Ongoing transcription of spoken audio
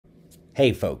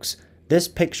Hey folks, this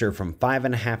picture from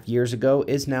 5.5 years ago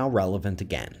is now relevant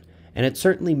again, and it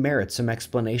certainly merits some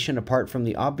explanation apart from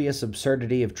the obvious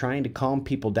absurdity of trying to calm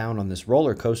people down on this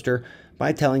roller coaster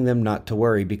by telling them not to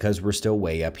worry because we're still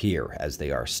way up here as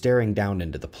they are staring down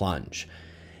into the plunge.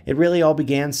 It really all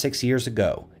began 6 years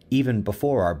ago, even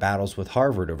before our battles with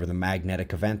Harvard over the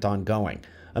magnetic event ongoing.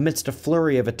 Amidst a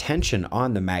flurry of attention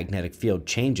on the magnetic field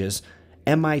changes,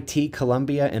 MIT,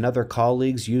 Columbia, and other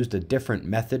colleagues used a different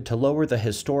method to lower the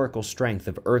historical strength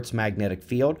of Earth's magnetic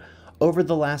field over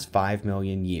the last 5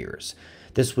 million years.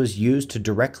 This was used to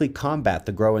directly combat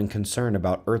the growing concern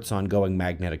about Earth's ongoing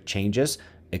magnetic changes,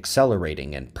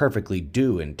 accelerating and perfectly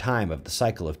due in time of the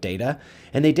cycle of data,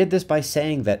 and they did this by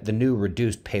saying that the new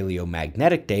reduced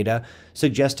paleomagnetic data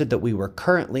suggested that we were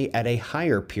currently at a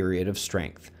higher period of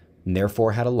strength, and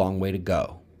therefore had a long way to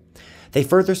go. They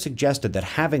further suggested that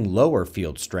having lower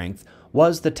field strength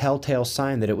was the telltale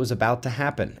sign that it was about to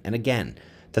happen, and again,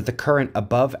 that the current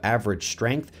above-average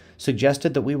strength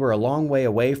suggested that we were a long way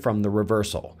away from the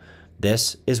reversal.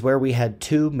 This is where we had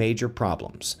two major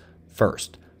problems.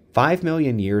 First, 5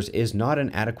 million years is not an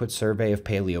adequate survey of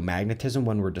paleomagnetism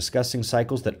when we're discussing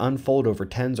cycles that unfold over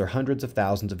tens or hundreds of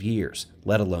thousands of years,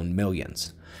 let alone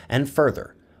millions. And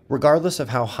further, regardless of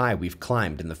how high we've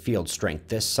climbed in the field strength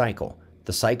this cycle,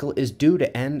 the cycle is due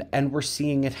to end and we're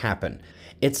seeing it happen.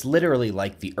 It's literally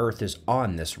like the Earth is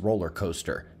on this roller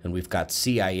coaster, and we've got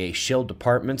CIA shill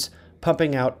departments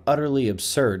pumping out utterly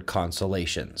absurd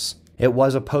consolations. It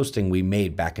was a posting we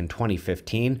made back in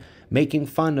 2015, making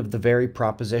fun of the very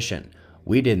proposition.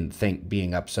 We didn't think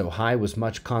being up so high was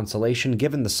much consolation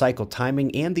given the cycle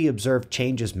timing and the observed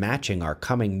changes matching our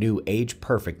coming new age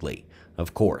perfectly.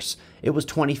 Of course, it was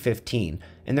 2015,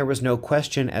 and there was no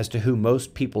question as to who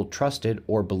most people trusted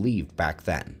or believed back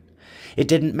then. It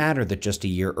didn't matter that just a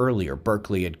year earlier,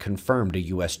 Berkeley had confirmed a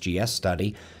USGS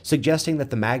study suggesting that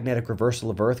the magnetic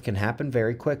reversal of Earth can happen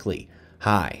very quickly.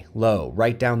 High, low,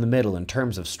 right down the middle in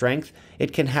terms of strength,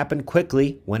 it can happen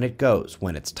quickly when it goes.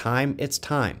 When it's time,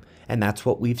 and that's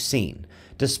what we've seen.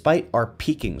 Despite our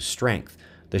peaking strength,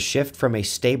 the shift from a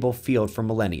stable field for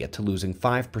millennia to losing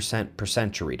 5% per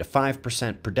century to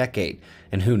 5% per decade,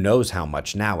 and who knows how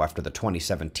much now after the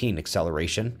 2017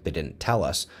 acceleration, they didn't tell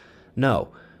us. No,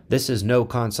 this is no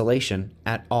consolation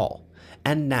at all.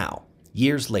 And now,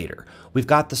 years later, we've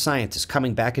got the scientists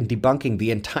coming back and debunking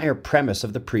the entire premise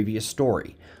of the previous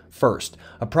story. First,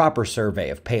 a proper survey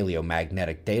of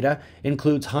paleomagnetic data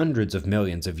includes hundreds of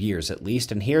millions of years at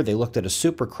least, and here they looked at a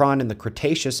superchron in the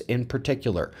Cretaceous in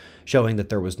particular, showing that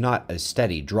there was not a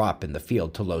steady drop in the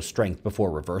field to low strength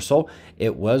before reversal.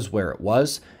 It was where it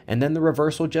was, and then the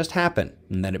reversal just happened,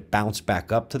 and then it bounced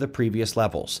back up to the previous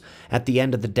levels. At the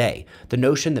end of the day, the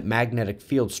notion that magnetic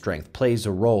field strength plays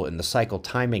a role in the cycle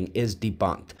timing is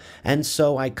debunked. And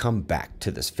so I come back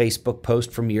to this Facebook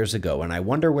post from years ago, and I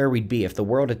wonder where we'd be if the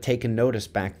world had taken notice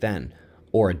back then,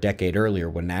 or a decade earlier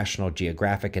when National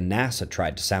Geographic and NASA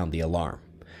tried to sound the alarm.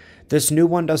 This new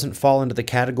one doesn't fall into the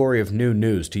category of new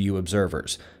news to you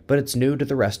observers, but it's new to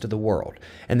the rest of the world,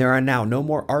 and there are now no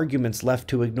more arguments left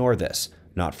to ignore this,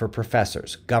 not for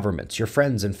professors, governments, your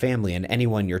friends and family, and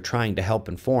anyone you're trying to help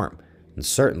inform, and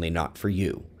certainly not for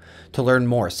you. To learn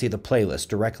more, see the playlist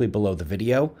directly below the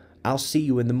video. I'll see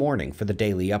you in the morning for the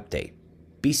daily update.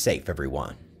 Be safe,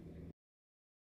 everyone.